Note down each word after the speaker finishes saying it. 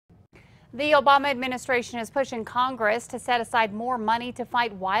The Obama administration is pushing Congress to set aside more money to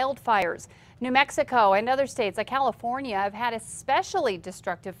fight wildfires. New Mexico and other states like California have had especially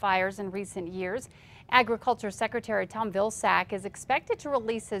destructive fires in recent years. Agriculture Secretary Tom Vilsack is expected to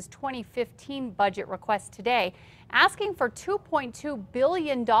release his 2015 budget request today, asking for $2.2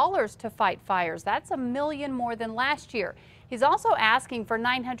 billion to fight fires. That's $1 million more than last year. He's also asking for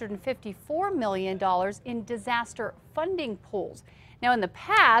 $954 million in disaster funding pools. Now, in the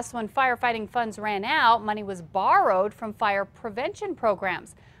past, when firefighting funds ran out, money was borrowed from fire prevention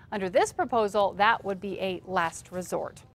programs. Under this proposal, that would be a last resort.